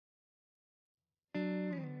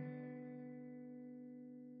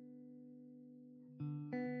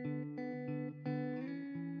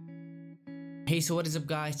Hey, so what is up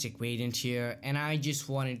guys, TechRadiant here, and I just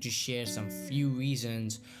wanted to share some few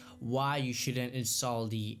reasons why you shouldn't install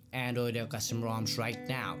the Android custom ROMs right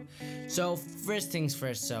now. So first things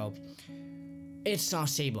first, so it's not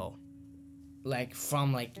stable.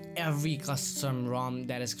 From every custom ROM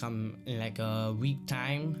that has come in like a week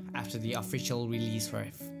time after the official release for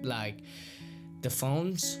the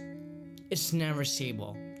phones, it's never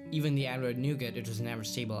stable. Even the Android Nougat, it was never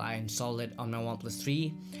stable. I installed it on my OnePlus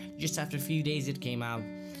 3. Just after a few days it came out,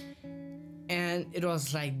 and it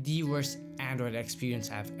was like the worst Android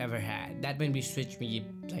experience I've ever had. That made me switch me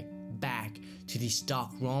back to the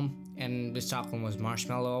stock ROM, and the stock ROM was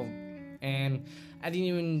Marshmallow, and I didn't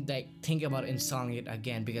even think about installing it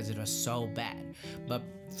again because it was so bad. But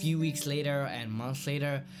few weeks later and months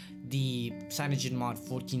later, the CyanogenMod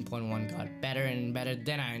 14.1 got better and better.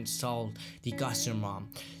 Then I installed the custom ROM.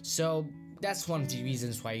 So that's one of the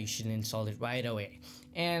reasons why you shouldn't install it right away.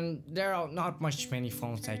 And there are not many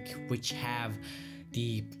phones which have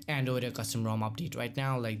the Android custom ROM update right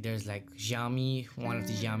now. There's Xiaomi, one of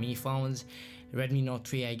the Xiaomi phones, Redmi Note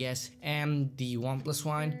 3 I guess, and the OnePlus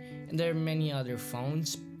one, and there are many other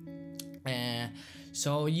phones.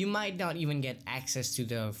 So you might not even get access to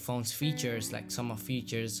the phone's features, some of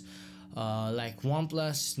features.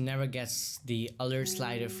 OnePlus never gets the alert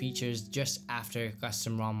slider features just after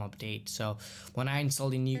custom ROM update. So when I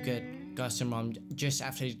installed the Nougat custom ROM just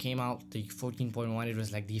after it came out, the 14.1, it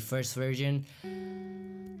was the first version,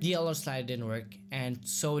 the alert slider didn't work, and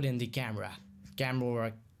so didn't the camera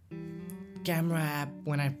app.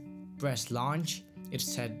 When I pressed launch, it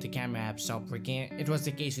said the camera app stopped working. It was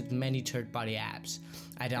the case with many third-party apps.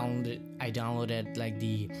 I downloaded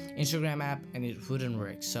the Instagram app and it wouldn't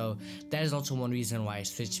work. So that is also one reason why I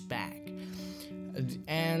switched back.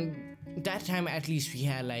 And that time at least we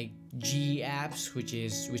had G apps, which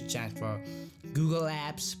stands for Google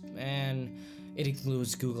Apps, and it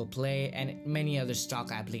includes Google Play and many other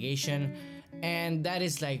stock application. And that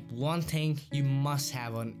is one thing you must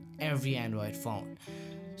have on every Android phone.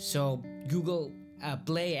 So Google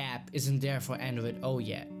Play app isn't there for Android O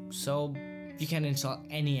yet, so you can install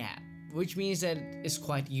any app, which means that it's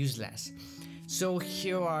quite useless. So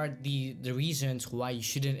here are the reasons why you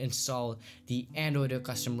shouldn't install the Android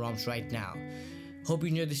custom ROMs right now. Hope you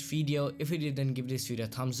enjoyed this video. If you did, then give this video a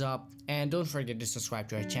thumbs up, and don't forget to subscribe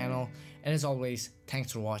to our channel. And as always,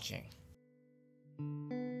 thanks for watching.